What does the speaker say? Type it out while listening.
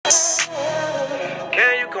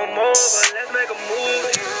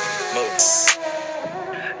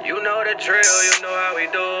drill, you know how we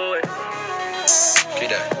do it.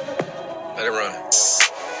 Keep that. Let it run.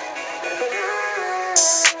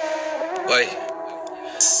 Wait.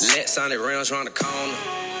 Let Sonic rounds round the corner.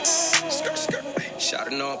 Skirt, skirt. Shout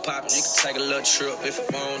it on poppin', you can take a little trip if you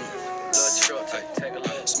want. Little trip, take a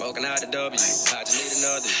look. Smoking out the W, I just need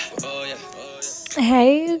another. Oh yeah.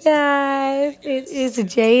 Hey you guys, it is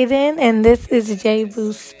Jaden and this is J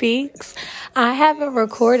Boo Speaks. I haven't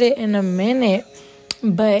recorded in a minute,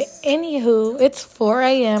 but anywho, it's 4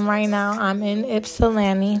 a.m. right now. I'm in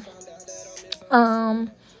Ypsilanti.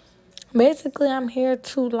 Basically I'm here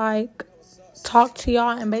to talk to y'all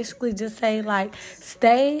and basically just say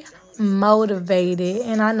stay motivated.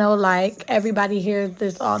 And I know everybody hears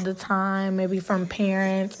this all the time, maybe from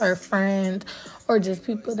parents or friends or just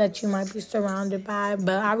people that you might be surrounded by.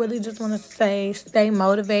 But I really just want to say stay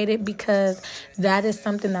motivated, because that is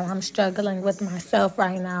something that I'm struggling with myself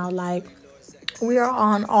right now. We are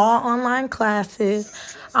on all online classes.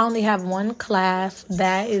 I only have one class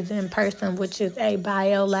that is in person, which is a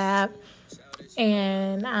bio lab.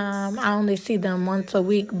 And I only see them once a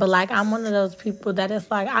week. But I'm one of those people that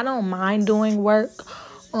it's I don't mind doing work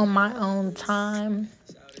on my own time.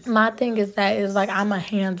 My thing is that I'm a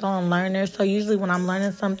hands-on learner. So usually when I'm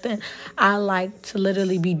learning something, I like to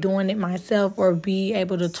literally be doing it myself or be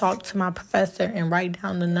able to talk to my professor and write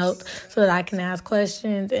down the notes so that I can ask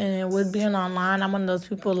questions. And with being online, I'm one of those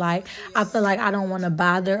people I feel I don't want to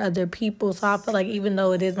bother other people. So I feel even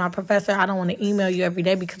though it is my professor, I don't want to email you every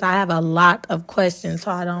day because I have a lot of questions. So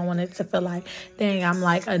I don't want it to feel dang, I'm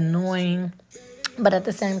annoying. But at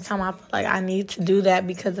the same time, I feel I need to do that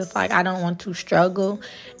because it's I don't want to struggle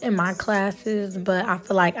in my classes. But I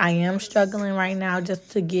feel I am struggling right now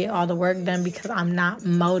just to get all the work done because I'm not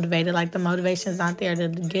motivated. The motivation's not there to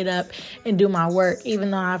get up and do my work.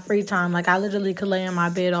 Even though I have free time, I literally could lay in my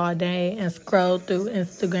bed all day and scroll through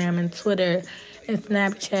Instagram and Twitter and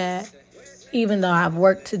Snapchat, even though I have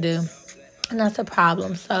work to do. And that's a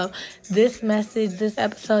problem. So this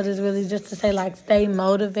episode is really just to say, stay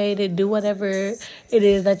motivated. Do whatever it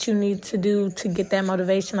is that you need to do to get that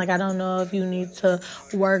motivation. I don't know if you need to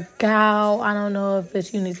work out. I don't know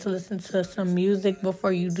if you need to listen to some music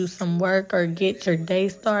before you do some work or get your day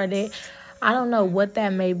started. I don't know what that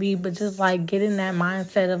may be, but just get in that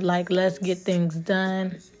mindset of let's get things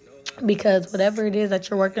done. Because whatever it is that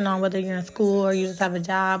you're working on, whether you're in school or you just have a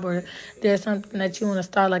job or there's something that you want to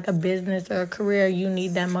start a business or a career, you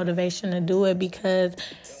need that motivation to do it. Because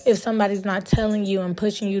if somebody's not telling you and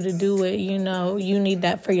pushing you to do it, you need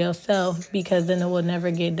that for yourself, because then it will never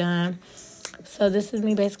get done. So this is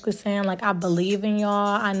me basically saying I believe in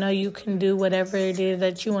y'all. I know you can do whatever it is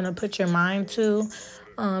that you want to put your mind to.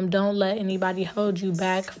 Don't let anybody hold you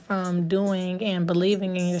back from doing and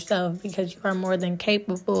believing in yourself, because you are more than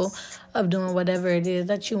capable of doing whatever it is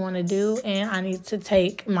that you want to do. And I need to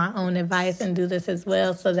take my own advice and do this as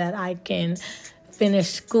well so that I can finish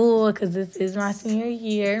school, because this is my senior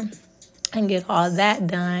year, and get all that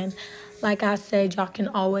done. Like I said, y'all can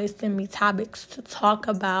always send me topics to talk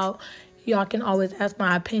about. Y'all can always ask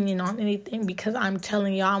my opinion on anything, because I'm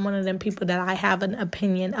telling y'all, I'm one of them people that I have an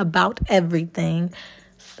opinion about everything.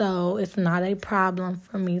 So it's not a problem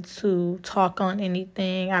for me to talk on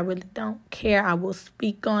anything. I really don't care. I will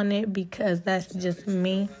speak on it because that's just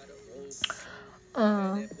me.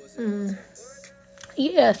 Yeah,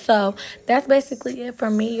 so that's basically it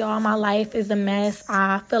for me, y'all. My life is a mess.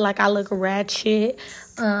 I feel I look ratchet.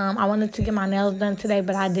 I wanted to get my nails done today,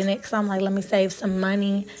 but I didn't, because I'm let me save some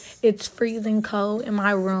money. It's freezing cold in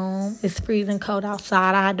my room. It's freezing cold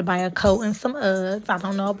outside. I had to buy a coat and some Uggs. I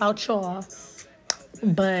don't know about y'all.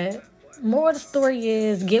 But more of the story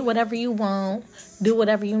is, get whatever you want. Do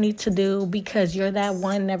whatever you need to do, because you're that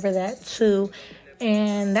one, never that two.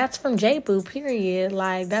 And that's from J-Boo, period.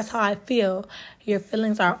 That's how I feel. Your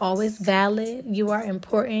feelings are always valid. You are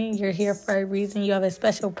important. You're here for a reason. You have a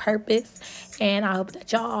special purpose. And I hope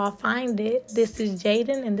that y'all all find it. This is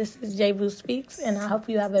Jaden, and this is J-Boo Speaks. And I hope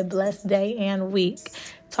you have a blessed day and week.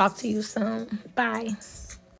 Talk to you soon. Bye.